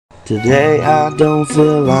Today I don't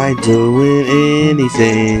feel like doing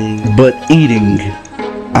anything but eating.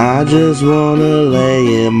 I just wanna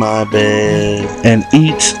lay in my bed and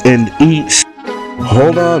eat and eat.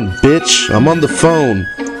 Hold on, bitch, I'm on the phone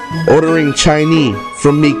ordering Chinese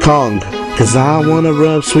from Mekong, cause I wanna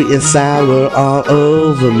rub sweet and sour all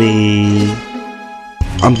over me.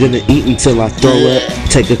 I'm gonna eat until I throw up,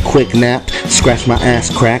 take a quick nap, scratch my ass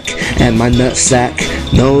crack and my nut sack.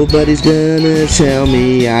 Nobody's gonna tell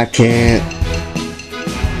me I can't.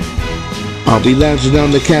 I'll be lounging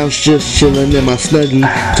on the couch, just chilling in my snuggie.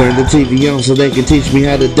 Turn the TV on so they can teach me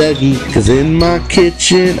how to Dougie, cause in my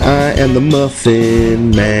kitchen I am the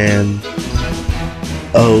muffin man.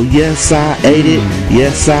 Oh yes I ate it,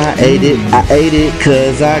 yes I ate it, I ate it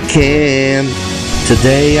cause I can.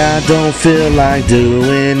 Today I don't feel like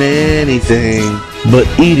doing anything but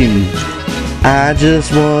eating. I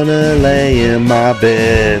just wanna lay in my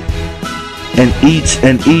bed and eat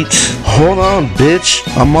and eat. Hold on, bitch,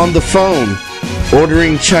 I'm on the phone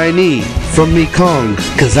ordering Chinese from Mekong,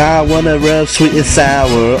 cause I wanna rub sweet and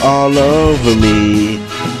sour all over me,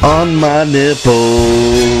 on my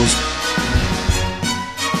nipples,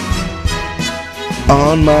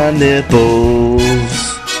 on my nipples,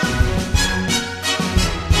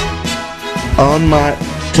 on my...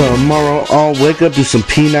 Tomorrow I'll wake up, do some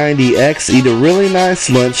P90X, eat a really nice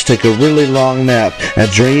lunch, take a really long nap, and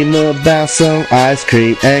dream about some ice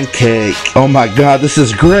cream and cake. Oh my god, this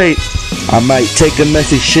is great! I might take a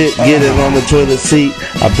messy shit, get it on the toilet seat.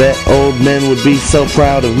 I bet old men would be so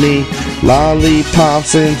proud of me.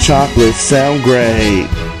 Lollipops and chocolates sound great.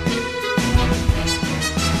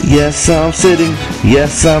 Yes, I'm sitting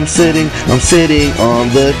on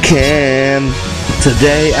the can.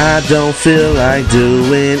 Today I don't feel like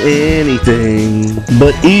doing anything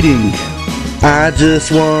but eating. I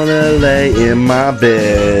just wanna lay in my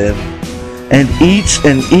bed and eat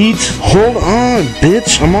and eat. Hold on,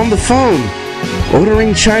 bitch, I'm on the phone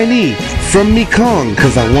ordering Chinese from Mekong,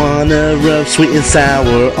 cause I wanna rub sweet and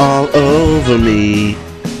sour all over me.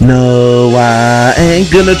 No, I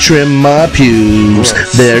ain't gonna trim my pubes.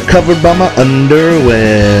 Gross. They're covered by my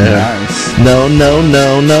underwear. Nice. No,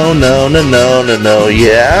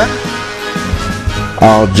 yeah.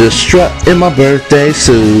 I'll just strut in my birthday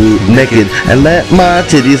suit, naked, and let my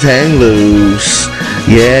titties hang loose.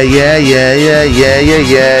 Yeah,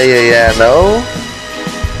 no?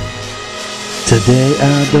 Today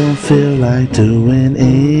I don't feel like doing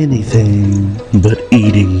anything but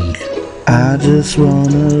eating. I just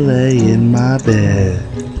wanna lay in my bed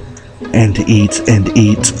and eat and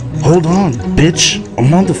eat. Hold on, bitch,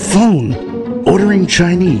 I'm on the phone ordering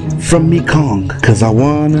Chinese from Mekong, cause I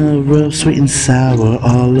wanna rub sweet and sour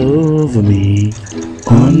all over me,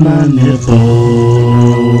 on my nipples,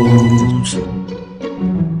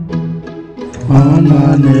 on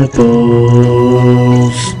my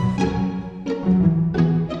nipples,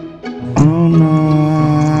 on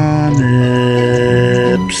my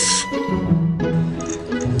nips,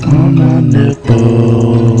 on my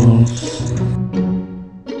nipples.